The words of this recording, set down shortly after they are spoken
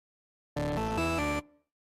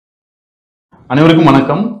அனைவருக்கும்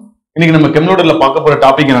வணக்கம். இன்னைக்கு நம்ம கெம்லோடர்ல பார்க்க போற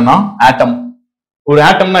டாபிக் என்னன்னா ஆட்டம். ஒரு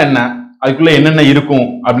ஆட்டம்னா என்ன, அதுக்குள்ள என்னென்ன இருக்கும்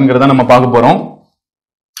அப்படிங்கறத நம்ம பார்க்க போறோம்.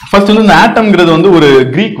 ஃபர்ஸ்ட் வந்து இந்த ஆட்டம்ங்கிறது வந்து ஒரு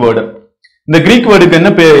கிரீக் வேர்டு. இந்த கிரீக் வேர்டுக்கு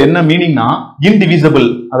என்ன மீனிங்னா இன்டிவிசிபிள்,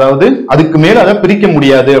 அதாவது அதுக்கு மேல அதை பிரிக்க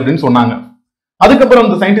முடியாது அப்படின்னு சொன்னாங்க. அதுக்கப்புறம்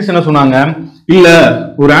இந்த சயின்டிஸ்ட் என்ன சொன்னாங்க, இல்ல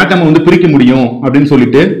ஒரு ஆட்டம் வந்து பிரிக்க முடியும் அப்படின்னு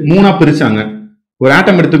சொல்லிட்டு மூணா பிரிச்சாங்க. ஒரு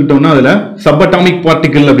ஆட்டம் எடுத்துக்கிட்டோம்னா அதுல சப்அட்டாமிக்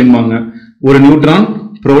பார்ட்டிகிள் அப்படின்பாங்க. ஒரு நியூட்ரான்,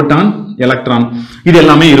 புரோட்டான், எலக்ட்ரான் இது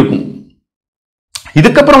எல்லாமே இருக்கும்.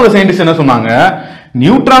 இதுக்கப்புறம் ஒரு சயின்டிஸ்ட் என்ன சொன்னாங்க,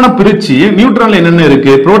 நியூட்ரானை பிரிச்சு நியூட்ரான்ல என்னென்ன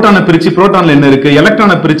இருக்கு, புரோட்டானை பிரிச்சு புரோட்டான்ல என்ன இருக்கு,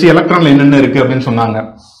 எலக்ட்ரானை பிரிச்சு எலக்ட்ரான்ல என்னென்ன இருக்கு அப்படின்னு சொன்னாங்க.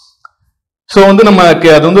 சோ வந்து நம்ம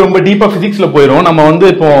அது வந்து ரொம்ப டீப்பா பிசிக்ஸ்ல போயிடும். நம்ம வந்து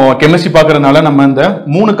இப்போ கெமிஸ்ட்ரி பாக்குறதுனால நம்ம இந்த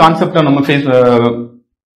மூணு கான்செப்டை நம்ம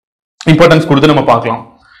இம்பார்ட்டன்ஸ் கொடுத்து நம்ம பார்க்கலாம்.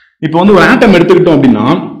 இப்போ வந்து ஒரு ஆட்டம் எடுத்துக்கிட்டோம் அப்படின்னா,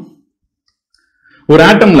 ஒரு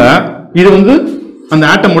ஆட்டம்ல இது வந்து அந்த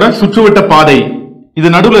ஆட்டமோட சுற்றுவட்ட பாதை, இது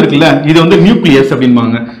நடுவுல இருக்குல்ல, இது வந்து நியூக்ளியஸ்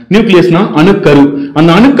அப்படின்பாங்க. நியூக்ளியஸ்னா அணுக்கரு. அந்த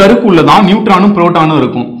அணுக்கருக்குள்ளதான் நியூட்ரானும் புரோட்டானும்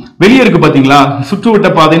இருக்கும். வெளியே இருக்கு பாத்தீங்களா சுற்றுவட்ட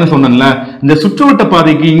பாதைன்னு சொன்னேன்ல, இந்த சுற்றுவட்ட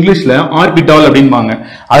பாதைக்கு இங்கிலீஷ்ல ஆர்பிட்டால் அப்படின்பாங்க.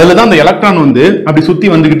 அதுலதான் அந்த எலக்ட்ரான் வந்து அப்படி சுத்தி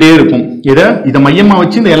வந்துகிட்டே இருக்கும். இதை மையமா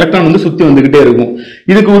வச்சு இந்த எலக்ட்ரான் வந்து சுத்தி வந்துகிட்டே இருக்கும்.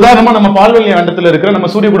 இதுக்கு உதாரணமா நம்ம பால்வெளி அண்டத்துல இருக்கிற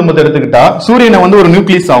நம்ம சூரிய குடும்பத்தை எடுத்துக்கிட்டா, சூரியனை வந்து ஒரு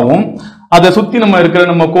நியூக்ளியஸ் ஆகும், அதை சுத்தி நம்ம இருக்கிற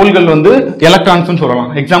நம்ம கோள்கள் வந்து எலக்ட்ரான்ஸ் சொல்லலாம்.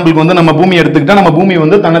 எக்ஸாம்பிளுக்கு வந்து நம்ம பூமி எடுத்துக்கிட்டா, நம்ம பூமி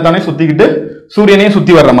வந்து தன்னைத்தானே சுத்திக்கிட்டு சூரியனே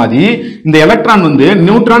சுத்தி வர்ற மாதிரி இந்த எலக்ட்ரான் வந்து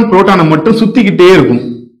நியூட்ரான் புரோட்டானை மட்டும் சுத்திக்கிட்டே இருக்கும்.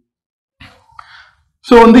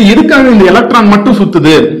 சோ வந்து எதுக்காக இந்த எலக்ட்ரான் மட்டும்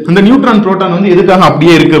சுத்துது, அந்த நியூட்ரான் புரோட்டான் வந்து எதுக்காக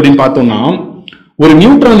அப்படியே இருக்கு அப்படின்னு பார்த்தோம்னா, ஒரு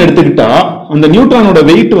நியூட்ரான் எடுத்துக்கிட்டா அந்த நியூட்ரானோட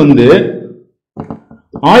வெயிட் வந்து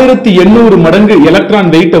 1800 மடங்கு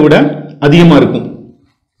எலக்ட்ரான் வெயிட்டை விட அதிகமா இருக்கும்.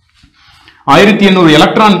 1800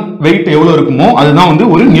 எலக்ட்ரான் வெயிட் எவ்வளவு இருக்குமோ அதுதான் வந்து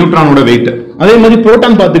ஒரு நியூட்ரானோட வெயிட். அதே மாதிரி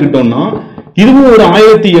புரோட்டான் பார்த்துக்கிட்டோம்னா இதுவும் ஒரு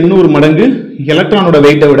 1800 மடங்கு எலக்ட்ரானோட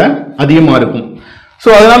வெயிட்டை விட அதிகமா இருக்கும். சோ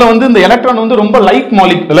அதனால வந்து இந்த எலக்ட்ரான் வந்து ரொம்ப லைட்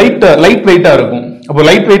வெயிட்டா இருக்கும். அப்போ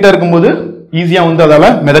லைட் வெயிட்டா இருக்கும்போது ஈஸியா வந்து அதால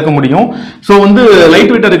மிதக்க முடியும். சோ வந்து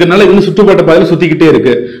லைட் வெயிட்டா இருக்கிறதுனால இது சுற்றுப்பட்ட பாதையில சுத்திக்கிட்டே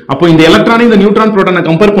இருக்கு. அப்போ இந்த எலக்ட்ரானை இந்த நியூட்ரான் புரோட்டானை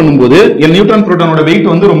கம்பேர் பண்ணும்போது நியூட்ரான் புரோட்டானோட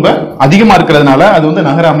வெயிட் வந்து ரொம்ப அதிகமா இருக்கிறதுனால அது வந்து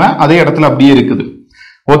நகராம அதே இடத்துல அப்படியே இருக்குது.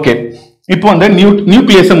 ஓகே, இப்போ வந்து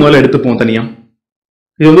நியூக்ளியஸை முதல்ல எடுத்துப்போம் தனியா.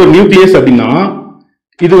 இது வந்து ஒரு நியூக்ளியஸ் அப்படின்னா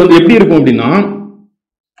இது வந்து எப்படி இருக்கும் அப்படின்னா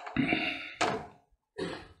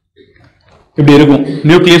இப்படி இருக்கும்.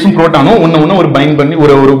 நியூக்ளியஸும் புரோட்டானும் ஒன்னு ஒரு பைண்ட் பண்ணி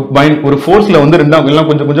ஒரு ஃபோர்ஸ்ல வந்து ரெண்டாம் எல்லாம்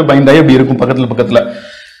கொஞ்சம் கொஞ்சம் பைண்ட் ஆகி அப்படி இருக்கும் பக்கத்துல.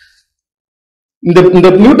 இந்த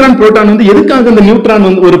நியூட்ரான் புரோட்டான் வந்து எதுக்காக இந்த நியூட்ரான்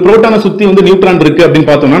வந்து ஒரு புரோட்டானை சுத்தி வந்து நியூட்ரான் இருக்கு அப்படின்னு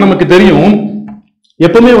பார்த்தோம்னா, நமக்கு தெரியும்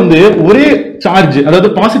எப்பவுமே வந்து ஒரே சார்ஜ், அதாவது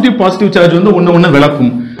பாசிட்டிவ் சார்ஜ் வந்து ஒன்னு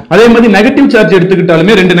விளக்கும். அதே மாதிரி நெகட்டிவ் சார்ஜ்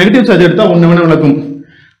எடுத்துக்கிட்டாலுமே ரெண்டு நெகட்டிவ் சார்ஜ் எடுத்தா ஒன்னு விளக்கும்.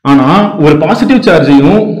 ஆனா ஒரு பாசிட்டிவ்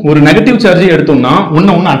சார்ஜையும் ஒரு நெகட்டிவ் சார்ஜையும் எடுத்தோம்னா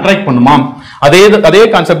ஒன்னு அட்ராக்ட் பண்ணுமா? அதே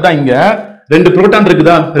கான்செப்ட் தான் இங்க. ரெண்டு புரோட்டான்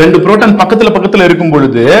இருக்குதா, ரெண்டு புரோட்டான் பக்கத்துல இருக்கும்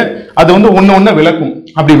பொழுது அது வந்து ஒன்னு விளக்கும்.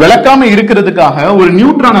 அப்படி விளக்காம இருக்கிறதுக்காக ஒரு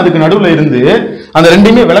நியூட்ரான் அதுக்கு நடுவுல இருந்து அந்த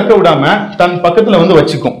ரெண்டையுமே விளக்க விடாம தன் பக்கத்துல வந்து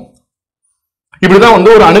வச்சுக்கும். இப்படிதான்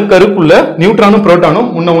வந்து ஒரு அணுக்கருக்குள்ள நியூட்ரானும் புரோட்டானும்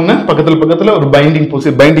ஒன்னு பக்கத்துல ஒரு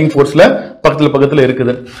பைண்டிங் ஃபோர்ஸ்ல பக்கத்துல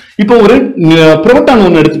இருக்குது. இப்போ ஒரு புரோட்டான்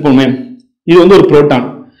ஒன்னு எடுத்துப்போமே, இது வந்து ஒரு புரோட்டான்.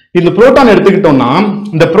 இந்த புரோட்டான் எடுத்துக்கிட்டோம்னா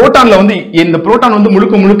இந்த புரோட்டான் வந்து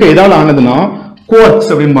முழுக்க எதால ஆனதுன்னா குவார்க்ஸ்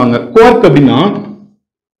அப்படிம்பாங்க. குவார்க் அப்படின்னா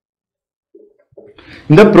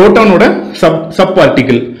இந்த புரோட்டானோட சப்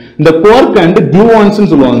பார்ட்டிகிள். இந்த குவார்க் அண்ட் குளூவான்ஸ்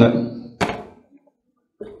சொல்லுவாங்க.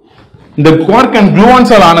 இந்த குவார்க் அண்ட்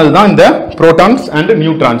குளூவான்ஸால் ஆனதுதான் இந்த புரோட்டான்ஸ் அண்ட்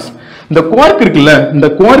நியூட்ரான்ஸ். இந்த குவார்க் இருக்குல்ல, இந்த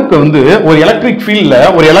குவார்க் வந்து ஒரு எலக்ட்ரிக் ஃபீல்ட்ல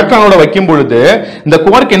ஒரு எலக்ட்ரானோட வைக்கும் பொழுது இந்த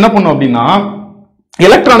குவார்க் என்ன பண்ணும் அப்படின்னா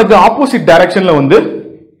எலக்ட்ரானுக்கு ஆப்போசிட் டைரக்ஷன்ல வந்து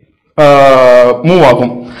மூவ்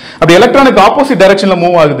ஆகும். அப்படி எலக்ட்ரானுக்கு ஆப்போசிட் டைரக்ஷன்ல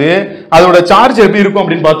மூவ் ஆகுது. அதோட சார்ஜ் எப்படி இருக்கும்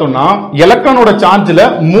அப்படின்னு பார்த்தோம்னா எலக்ட்ரானோட சார்ஜ்ல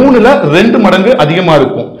 2 மடங்கு அதிகமா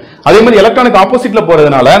இருக்கும். அதே மாதிரி எலக்ட்ரானுக்கு ஆப்போசிட்ல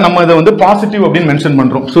போறதுனால நம்ம இதை வந்து பாசிட்டிவ் அப்படின்னு மென்ஷன்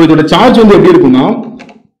பண்றோம். சோ இதோட சார்ஜ் வந்து எப்படி இருக்கும்னா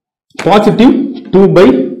பாசிட்டிவ்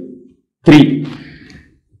 2/3.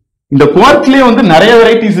 இந்த குவார்க்லயே வந்து நிறைய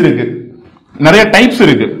வெரைட்டிஸ் இருக்கு, நிறைய டைப்ஸ்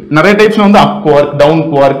இருக்கு. நிறைய டைப்ஸ்ல வந்து அப் குவார்க், டவுன்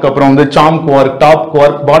குவார்க், அப்புறம் வந்து சாம் Quark, top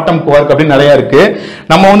Quark, bottom Quark அப்படின்னு நிறைய இருக்கு.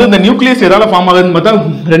 நம்ம வந்து இந்த நியூக்ளியஸ் எதால ஃபார்ம் ஆகுதுன்னு பார்த்தா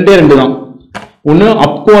ரெண்டு தான். ஒன்னு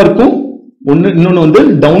அப் குவார்க்கும் இன்னொன்னு வந்து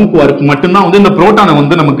டவுன் குவார்க் மட்டும்தான் வந்து இந்த புரோட்டானை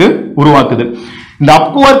வந்து நமக்கு உருவாக்குது. இந்த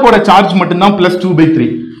அப் குவார்க்கோட சார்ஜ் மட்டும்தான் +2/3.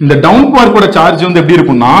 இந்த டவுன் குவார்க்கோட சார்ஜ் வந்து எப்படி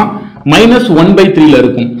இருக்கும்னா -1/3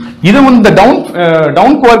 இருக்கும். இது வந்து இந்த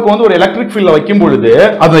டவுன் குவார்க் வந்து ஒரு எலக்ட்ரிக் ஃபீல்ட்ல வைக்கும் பொழுது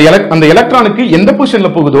அந்த எலக்ட்ரானுக்கு எந்த பொசிஷன்ல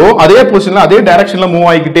போகுதோ அதே பொசிஷன்ல அதே டைரக்ஷன்ல மூவ்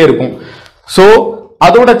ஆகிக்கிட்டே இருக்கும். சோ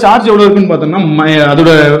அதோட சார்ஜ் எவ்வளவு இருக்குன்னு பார்த்தோம்னா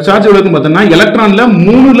எலக்ட்ரான்ல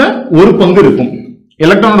 1/3 இருக்கும்.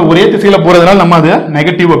 எலக்ட்ரானோட ஒரே திசையில போறதுனால நம்ம அது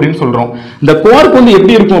நெகட்டிவ் அப்படின்னு சொல்றோம். இந்த குவார்க் வந்து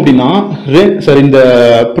எப்படி இருக்கும் அப்படின்னா, சரி இந்த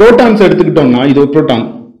புரோட்டான்ஸ் எடுத்துக்கிட்டோம்னா, இது ஒரு புரோட்டான்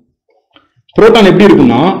எப்படி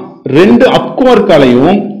இருக்கும்னா, 2 அப்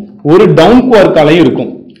குவார்க்காலையும் ஒரு டவுன் குவார்க்காலையும் இருக்கும்.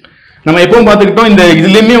 நம்ம எப்பவும் பார்த்துக்கிட்டோம், இந்த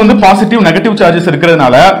இதுலயுமே வந்து பாசிட்டிவ் நெகட்டிவ் சார்ஜஸ்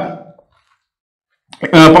இருக்கிறதுனால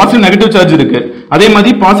பாசிட்டிவ் நெகட்டிவ் சார்ஜ் இருக்கு. அதே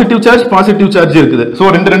மாதிரி பாசிட்டிவ் சார்ஜ் இருக்குது. சோ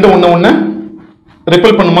ரெண்டு ஒண்ணு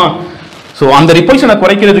ரிப்பல் பண்ணுமா? சோ அந்த ரிப்பல்ஷனை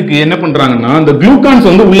குறைக்கிறதுக்கு என்ன பண்றாங்கன்னா, இந்த குளூகான்ஸ்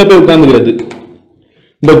வந்து உள்ள போய் உட்கார்ந்துகிறது.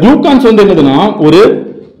 இந்த குளூகான்ஸ் வந்து என்னதுன்னா ஒரு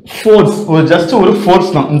ஃபோர்ஸ், ஜஸ்ட் ஒரு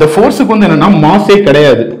ஃபோர்ஸ் தான். இந்த ஃபோர்ஸுக்கு வந்து என்னன்னா மாஸே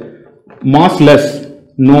கிடையாது, மாஸ்லெஸ்,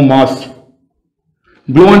 நோ மாஸ்.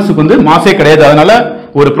 குளூவான்ஸுக்கு வந்து மாஸே கிடையாது. அதனால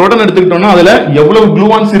ஒரு புரோட்டான் எடுத்துக்கிட்டோம்னா அதுல எவ்வளவு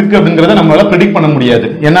குளூவான்ஸ் இருக்கு அப்படிங்கறத நம்மளால பிரெடிக்ட் பண்ண முடியாது,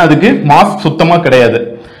 ஏன்னா அதுக்கு மாஸ் சுத்தமா கிடையாது.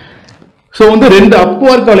 சோ வந்து 2 அப்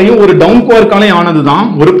குவார்க்காலையும் ஒரு டவுன் குவார்க்காலையும் ஆனதுதான்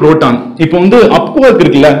ஒரு புரோட்டான். இப்போ வந்து அப் குவார்க்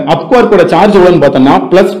இருக்குல்ல, அப் குவார்க்கோட சார்ஜ் எவ்வளவுன்னு பார்த்தோம்னா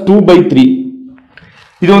 +2/3.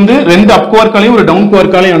 இது வந்து 2 அப் குவார்க்காலையும் ஒரு டவுன்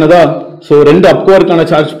குவார்க்காலையும் ஆனதா. சோ 2 அப் குவார்க்கான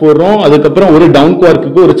சார்ஜ் போடுறோம், அதுக்கப்புறம் ஒரு டவுன்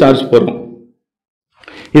குவார்க்குக்கு ஒரு சார்ஜ் போடுறோம்.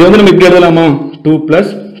 இது வந்து நம்ம இப்படி எழுதலாமா, 2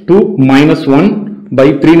 + 2 -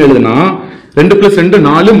 1/3 எழுதுனா 2 + 2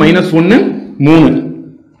 4 -1 3,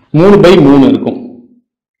 3/3 இருக்கும்.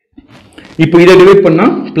 இப்போ இதை டிவைட் பண்ணா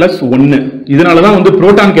 +1. இதனாலதான் வந்து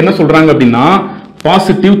புரோட்டானுக்கு என்ன சொல்றாங்க அப்படின்னா,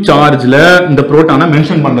 பாசிட்டிவ் சார்ஜ்ல இந்த புரோட்டானை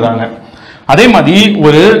மென்ஷன் பண்றாங்க. அதே மாதிரி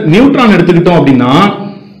ஒரு நியூட்ரான் எடுத்துக்கிட்டோம் அப்படின்னா,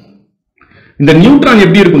 இந்த நியூட்ரான்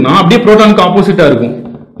எப்படி இருக்கும்னா அப்படியே புரோட்டானுக்கு ஆப்போசிட்டா இருக்கும்.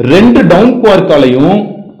 2 டவுன் குவார்க்காலையும்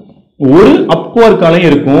ஒரு அப் குவார்க்காலையும்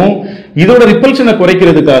இருக்கும். இதோட ரிப்பல்ஷனை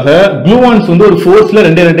குறைக்கிறதுக்காக குளூவான்ஸ் வந்து ஒரு ஃபோர்ஸ்ல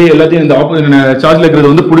ரெண்டே எல்லாத்தையும் இந்த சார்ஜ்ல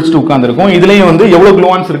இருக்கிறது வந்து பிடிச்சிட்டு உட்கார்ந்துருக்கும். இதுலயும் வந்து எவ்வளவு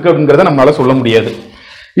குளூவான்ஸ் இருக்கு அப்படிங்கறத நம்மளால சொல்ல முடியாது.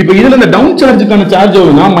 இப்போ இதுல இந்த டவுன் சார்ஜுக்கான சார்ஜ்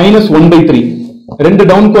எவ்வளவுனா -1/3. 2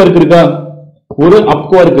 டவுன் குவார்க் இருக்கா, ஒரு அப்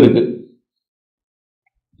குவார்க் இருக்கு.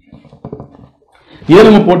 இதை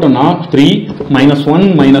நம்ம போட்டோம்னா 3 - 1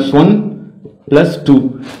 - 1 +2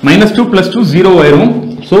 -2 + 2 0 ஆயிரும்.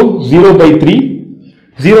 சோ 0/3.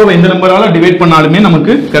 0 எந்த நம்பரால டிவைட் பண்ணாலுமே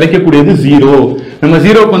நமக்கு கிடைக்கக்கூடியது 0. நம்ம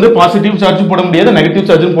 0க்கு வந்து பாசிட்டிவ் சார்ஜ் போட முடியாது, நெகட்டிவ்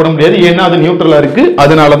சார்ஜும் போட முடியாது, ஏன்னா அது நியூட்ரலா இருக்கு.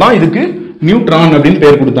 அதனாலதான் இதுக்கு நியூட்ரான் அப்படின்னு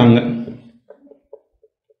பேர் கொடுத்தாங்க.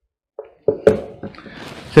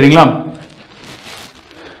 சரிங்களா?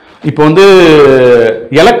 இப்போ வந்து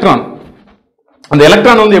எலக்ட்ரான், அந்த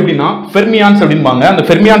எலக்ட்ரான் வந்து எப்படின்னா ஃபெர்மியான்ஸ் அப்படிம்பாங்க. அந்த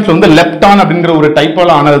ஃபெர்மியான்ஸ் வந்து லெப்டான் அப்படிங்கிற ஒரு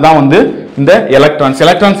டைப்பால ஆனதுதான் வந்து இந்த எலக்ட்ரான்ஸ்.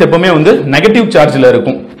 எலக்ட்ரான்ஸ் எப்பவுமே வந்து நெகட்டிவ் சார்ஜ்ல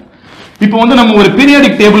இருக்கும். இப்போ வந்து நம்ம ஒரு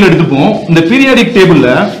பீரியாடிக் டேபிள் எடுத்துப்போம். இந்த பீரியாடிக் டேபிள்ல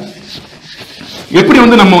எப்படி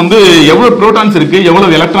வந்து நம்ம வந்து எவ்வளவு புரோட்டான்ஸ் இருக்கு,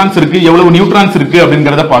 எவ்வளவு எலக்ட்ரான்ஸ் இருக்கு, எவ்வளவு நியூட்ரான்ஸ் இருக்கு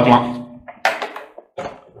அப்படிங்கறத பார்க்கலாம்.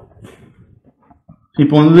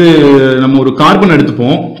 இப்போ வந்து நம்ம ஒரு கார்பன்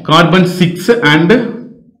எடுத்துப்போம். கார்பன் 6 அண்ட்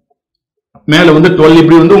மேல வந்து 12.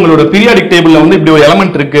 இப்படி வந்து உங்களோட பீரியாடிக் டேபிள்ல வந்து இப்படி ஒரு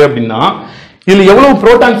எலமெண்ட் இருக்கு அப்படின்னா இதுல எவ்வளவு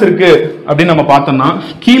புரோட்டான்ஸ் இருக்கு அப்படின்னு நம்ம பார்த்தோம்னா,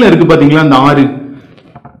 கீழே இருக்கு பாத்தீங்களா இந்த 6,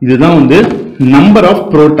 இதுதான் வந்து நம்பர் ஆஃப்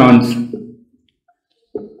புரோட்டான்ஸ்.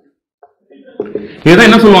 இதான்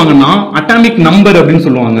என்ன சொல்லுவாங்கன்னா அட்டாமிக் நம்பர் அப்படின்னு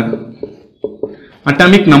சொல்லுவாங்க.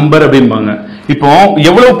 அட்டாமிக் நம்பர் அப்படிம்பாங்க. இப்போ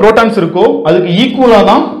எவ்வளவு புரோட்டான்ஸ் இருக்கோ அதுக்கு ஈக்குவலா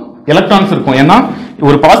தான் எலக்ட்ரான்ஸ் இருக்கும். ஏன்னா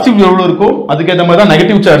ஒரு பாசிட்டிவ் எவ்வளவு இருக்கோ அதுக்கேற்ற மாதிரி தான்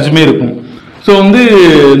நெகட்டிவ் சார்ஜுமே இருக்கும். சோ வந்து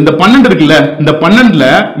இந்த 12 இருக்குல்ல, இந்த 12ல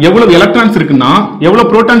எவ்வளவு எலக்ட்ரான்ஸ் இருக்குன்னா எவ்வளவு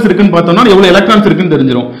புரோட்டான்ஸ் இருக்குன்னு பார்த்தோம்னா எவ்வளவு எலக்ட்ரான்ஸ் இருக்குன்னு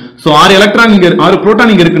தெரிஞ்சிடும். சோ 6 எலக்ட்ரான் இங்க 6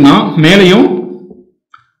 புரோட்டான் இங்க இருக்குன்னா மேலையும்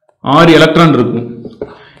 6 எலக்ட்ரான் இருக்கும்.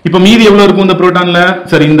 இப்ப மீதி எவ்வளவு இருக்கும் இந்த புரோட்டான்ல?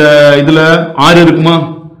 சரி, இந்த இதுல 6 இருக்குமா,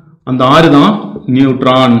 அந்த 6 தான்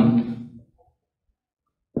நியூட்ரான்.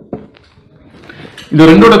 இது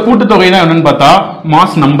ரெண்டோட கூட்டுத்தொகை தான் என்னன்னு பார்த்தா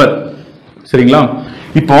மாஸ் நம்பர். சரிங்களா?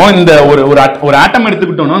 இப்போ இந்த ஒரு ஆட்டம்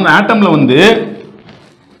எடுத்துக்கிட்டோம்னா அந்த ஆட்டம்ல வந்து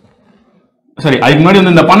சரி அதுக்கு முன்னாடி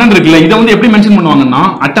வந்து இந்த 12 இருக்குல்ல, இதை வந்து எப்படி மென்ஷன் பண்ணுவாங்கன்னா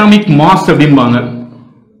அட்டாமிக் மாஸ் அப்படிம்பாங்க.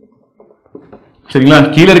 சரிங்களா?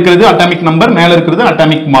 கீழே இருக்கிறது அட்டாமிக் நம்பர், மேல இருக்கிறது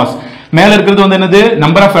அட்டாமிக் மாஸ். மேல இருக்கிறது வந்து என்னது,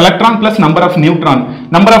 number of electron plus number of neutron.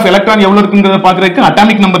 Number of electron எவ்வளவு இருக்குங்கிறத பாக்குறதுக்கு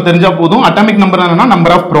அட்டாமிக் நம்பர் தெரிஞ்சா போதும். அட்டாமிக் நம்பர் என்னன்னா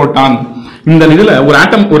நம்பர் ஆஃப் புரோட்டான். இந்த இதுல ஒரு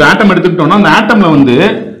ஆட்டம் எடுத்துக்கிட்டோம்னா அந்த ஆட்டம்ல வந்து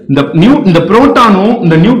இந்த புரோட்டானும்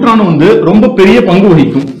இந்த நியூட்ரானும் வந்து ரொம்ப பெரிய பங்கு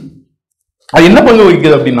வகிக்கும். அது என்ன பங்கு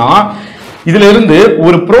வகிக்குது அப்படின்னா, இதுல இருந்து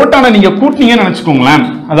ஒரு புரோட்டானை நீங்க கூட்டினீங்கன்னு நினைச்சுக்கோங்களேன்.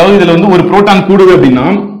 அதாவது இதுல வந்து ஒரு புரோட்டான் கூடுது அப்படின்னா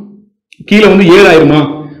கீழே வந்து 7 ஆயிருமா,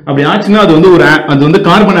 அப்படி ஆச்சுன்னா அது வந்து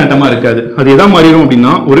கார்பன் ஆட்டமா இருக்காது. அது எதா மாறிடும்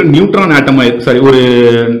அப்படின்னா ஒரு நியூட்ரான் ஆட்டமா, சாரி ஒரு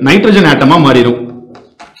நைட்ரஜன் ஆட்டமா மாறிடும்.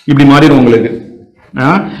 இப்படி மாறிடும் உங்களுக்கு.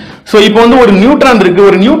 சோ இப்போ வந்து ஒரு நியூட்ரான் இருக்கு,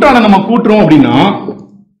 ஒரு நியூட்ரானை நம்ம கூட்டுறோம் அப்படின்னா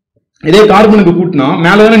இதே கார்பனுக்கு கூட்டினா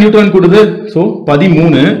மேலதானே நியூட்ரான் கூடுது. சோ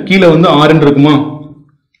 13, கீழே வந்து 6 இருக்குமா.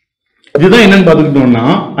 இதுதான் என்னன்னு பாத்துக்கிட்டோம்னா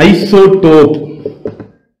ஐசோடோப்.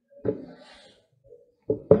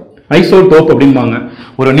 ஐசோடோப் அப்படிம்பாங்க.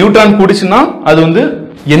 ஒரு நியூட்ரான் கூடிச்சுன்னா அது வந்து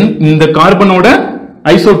இந்த கார்பனோட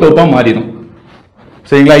ஐசோடோப்பா மாறிடும்.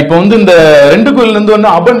 சரிங்களா? இப்போ வந்து இந்த ரெண்டுக்குள்ள இருந்து வந்து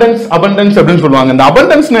அபண்டன்ஸ் அப்படின்னு சொல்லுவாங்க. இந்த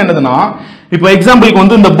அபண்டன்ஸ்னா என்னதுன்னா, இப்போ எக்ஸாம்பிளுக்கு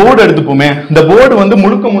வந்து இந்த போர்டு எடுத்துப்போமே, இந்த போர்டு வந்து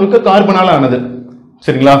முழுக்க கார்பனால ஆனது.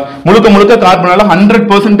 சரிங்களா? முழுக்க கார்பனால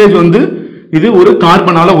 100% வந்து இது ஒரு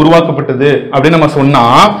கார்பனால உருவாக்கப்பட்டது அப்படின்னு நம்ம சொன்னா,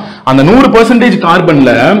 அந்த 100% கார்பன்ல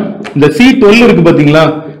இந்த C12 இருக்கு பாத்தீங்களா,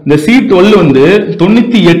 இந்த C12 வந்து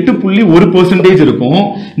 98.1% இருக்கும்.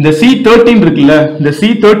 இந்த C13 இருக்குல்ல, இந்த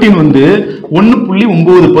C13 வந்து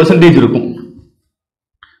 1.9% இருக்கும்.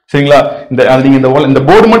 சரிங்களா? நீங்க இந்த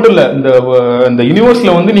போர்டு மட்டும் இல்ல, இந்த யூனிவர்ஸ்ல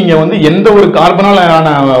வந்து நீங்க வந்து எந்த ஒரு கார்பனால ஆன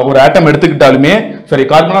ஒரு ஆட்டம் எடுத்துக்கிட்டாலுமே, சரி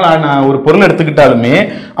கார்பனால ஆன ஒரு பொருள் எடுத்துக்கிட்டாலுமே,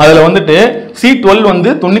 அதுல வந்துட்டு C12 வந்து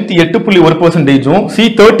 98.1%,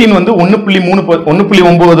 C13 வந்து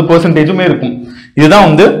 1.9% இருக்கும். இதுதான்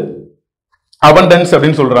வந்து அபண்டன்ஸ்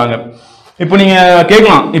அப்படின்னு சொல்றாங்க. இப்போ நீங்க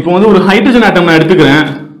கேட்கலாம், இப்போ வந்து ஒரு ஹைட்ரஜன் ஆட்டம் நான் எடுத்துக்கிறேன்.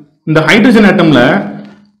 இந்த ஹைட்ரஜன் ஆட்டம்ல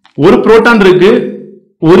ஒரு புரோட்டான் இருக்கு,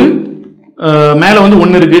 ஒரு மேல வந்து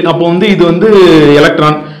 1 இருக்கு. அப்போ வந்து இது வந்து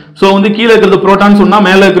எலக்ட்ரான். சோ வந்து கீழே இருக்கிறது புரோட்டான் சொன்னா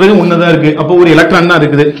மேல இருக்கிறது 1 தான் இருக்கு. அப்போ ஒரு எலக்ட்ரான் தான்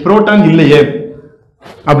இருக்குது, புரோட்டான் இல்லையே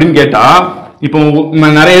அப்படின்னு கேட்டா, இப்போ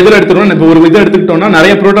நிறைய இதில் எடுத்துக்கிறோம். இப்போ ஒரு இதை எடுத்துக்கிட்டோம்னா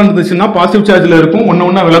நிறைய புரோட்டான் இருந்துச்சுன்னா பாசிட்டிவ் சார்ஜ்ல இருக்கும்,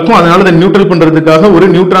 ஒன்னா விளக்கும். அதனால அதை நியூட்ரல் பண்றதுக்காக ஒரு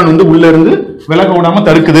நியூட்ரான் வந்து உள்ள இருந்து விலக விடாம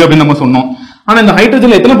தடுக்குது அப்படின்னு நம்ம சொன்னோம். ஆனா இந்த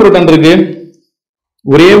ஹைட்ரஜன்ல எத்தனை புரோட்டான் இருக்கு?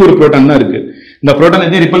 ஒரே ஒரு புரோட்டான் தான் இருக்கு. இந்த புரோட்டான்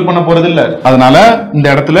எதையும் ரிப்பல் பண்ண போறது இல்ல, அதனால இந்த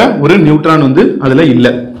இடத்துல ஒரு நியூட்ரான் வந்து அதுல இல்ல.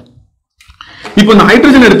 இப்போ இந்த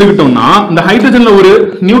ஹைட்ரஜன் எடுத்துக்கிட்டோம்னா, இந்த ஹைட்ரஜன்ல ஒரு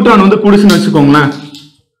நியூட்ரான் வந்து கூடுச்சுன்னு வச்சுக்கோங்களேன்,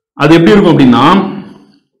 அது எப்படி இருக்கும் அப்படின்னா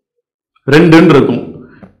 2 இருக்கும்.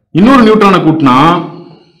 இன்னொரு நியூட்ரானை கூட்டினா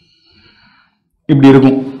இப்படி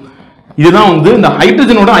இருக்கும். இதுதான் வந்து இந்த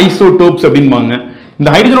ஹைட்ரஜனோட ஐசோடோப்ஸ் அப்படின்பாங்க. இந்த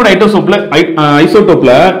ஹைட்ரஜனோட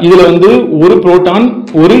ஐசோடோப்ல இதுல வந்து ஒரு புரோட்டான்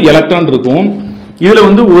ஒரு எலக்ட்ரான் இருக்கும். இதுல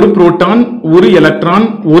வந்து ஒரு புரோட்டான் ஒரு எலக்ட்ரான்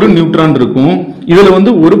ஒரு நியூட்ரான் இருக்கும். இதுல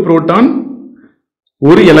வந்து ஒரு புரோட்டான்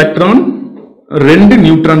ஒரு எலக்ட்ரான் 2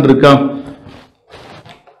 நியூட்ரான் இருக்கா.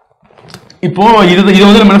 இப்போ இது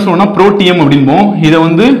வந்து நம்ம என்ன சொல்றோம்னா புரோட்டியம் அப்படின்போம், இதை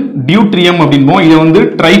வந்து டியூட்ரியம் அப்படின்போம், இதை வந்து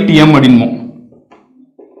ட்ரைட்டியம் அப்படின்போம்.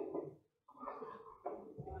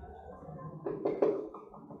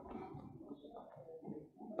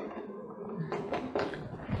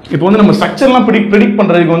 இப்போ வந்து நம்ம ஸ்ட்ரக்சர்லாம் ப்ரெடிக்ட்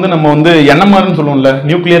பண்றதுக்கு வந்து நம்ம வந்து NMRன்னு சொல்லுவோம்ல,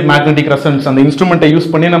 நியூக்ளியர் மேக்னெட்டிக் ரெசனன்ஸ், அந்த இன்ஸ்ட்ருமெண்ட்டை யூஸ்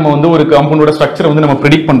பண்ணி நம்ம வந்து ஒரு காம்பவுண்டோட ஸ்ட்ரக்சரை வந்து நம்ம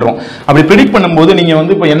ப்ரெடிக்ட் பண்றோம். அப்படி ப்ரெடிக்ட் பண்ணும்போது நீங்க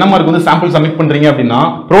வந்து இப்போ NMRக்கு வந்து சாம்பிள் சப்மிட் பண்றீங்க அப்படின்னா,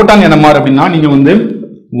 புரோட்டான் NMR அப்படின்னா நீங்க வந்து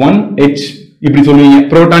 1H இப்படி சொல்லுவீங்க,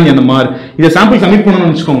 புரோட்டான் NMR. இதை சாம்பிள் சப்மிட்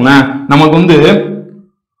பண்ணணும்னு வச்சுக்கோங்களேன், நமக்கு வந்து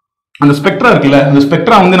அந்த ஸ்பெக்ட்ரா இருக்குல்ல, அந்த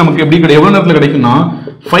ஸ்பெக்ட்ரா வந்து நமக்கு எப்படி எவ்வளவு நேரத்தில் கிடைக்கும்னா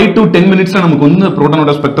 5 to 10 மினிட்ஸ்ல நமக்கு வந்து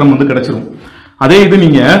புரோட்டானோட ஸ்பெக்ட்ரம் வந்து கிடைச்சிரும். அதே இது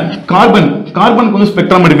நீங்க கார்பனுக்கு வந்து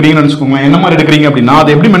ஸ்பெக்ட்ரம் எடுக்கிறீங்கன்னு வச்சுக்கோங்களேன், NMR எடுக்கிறீங்க அப்படின்னா அதை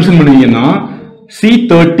எப்படி மென்ஷன் பண்ணுவீங்கன்னா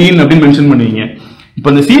C13 அப்படின்னு மென்ஷன் பண்ணுவீங்க. இப்போ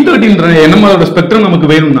இந்த C13 NMR ஸ்பெக்ட்ரம் நமக்கு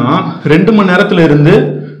வேணும்னா 2 மணி நேரத்துல இருந்து,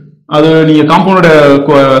 அது நீங்க காம்பவுண்டோட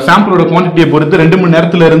சாம்பிளோட குவான்டிட்டியை பொறுத்து 2 மணி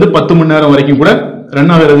நேரத்துல இருந்து 10 மணி நேரம் வரைக்கும் கூட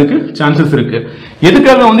ரன் ஆகிறதுக்கு சான்சஸ் இருக்கு.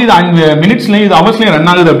 எதுக்காக வந்து இது மினிட்ஸ்லயும் இது அவர்ஸ்லயும்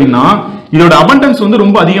ரன் ஆகுது அப்படின்னா, இதோட அபண்டன்ஸ் வந்து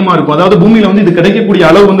ரொம்ப அதிகமா இருக்கும். அதாவது பூமியில வந்து இது கிடைக்கக்கூடிய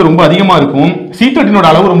அளவு வந்து ரொம்ப அதிகமா இருக்கும், C13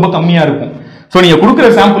 அளவு ரொம்ப கம்மியா இருக்கும். சோ நீங்க கொடுக்குற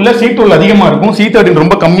சாம்பிள்ல C12 அதிகமா இருக்கும், C13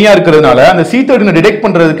 ரொம்ப கம்மியா இருக்கிறதுனால அந்த C13 டிடெக்ட்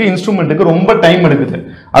பண்றதுக்கு இன்ஸ்ட்ருமெண்ட்டுக்கு ரொம்ப டைம் எடுக்குது.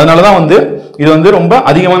 அதனாலதான் வந்து இது வந்து ரொம்ப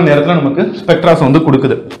அதிகமான நேரத்துல நமக்கு ஸ்பெக்ட்ராஸ் வந்து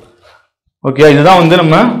கொடுக்குது. ஓகே, இதுதான் வந்து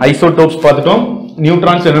நம்ம ஐசோடோப்ஸ் பார்த்துட்டோம்,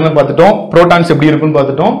 நியூட்ரான்ஸ் என்னென்ன பார்த்துட்டோம், புரோட்டான்ஸ் எப்படி இருக்குன்னு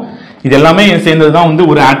பார்த்துட்டோம். இது எல்லாமே சேர்ந்ததுதான் வந்து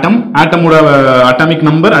ஒரு ஆட்டமோட அட்டாமிக்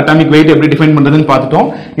நம்பர், அட்டாமிக் வெயிட் எப்படி டிஃபைன் பண்றதுன்னு பார்த்துட்டோம்.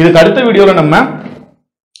 இதுக்கு அடுத்த வீடியோல நம்ம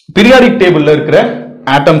பீரியாடிக் டேபிள்ல இருக்கிற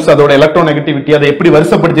ஆட்டம்ஸ், அதோட எலக்ட்ரோநெகட்டிவிட்டி, அதை எப்படி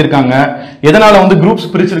வரிசைப்படுத்திருக்காங்க, எதனால வந்து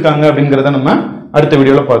குரூப்ஸ் பிரிச்சிருக்காங்க அப்படிங்கறத நம்ம அடுத்த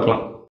வீடியோல பார்க்கலாம்.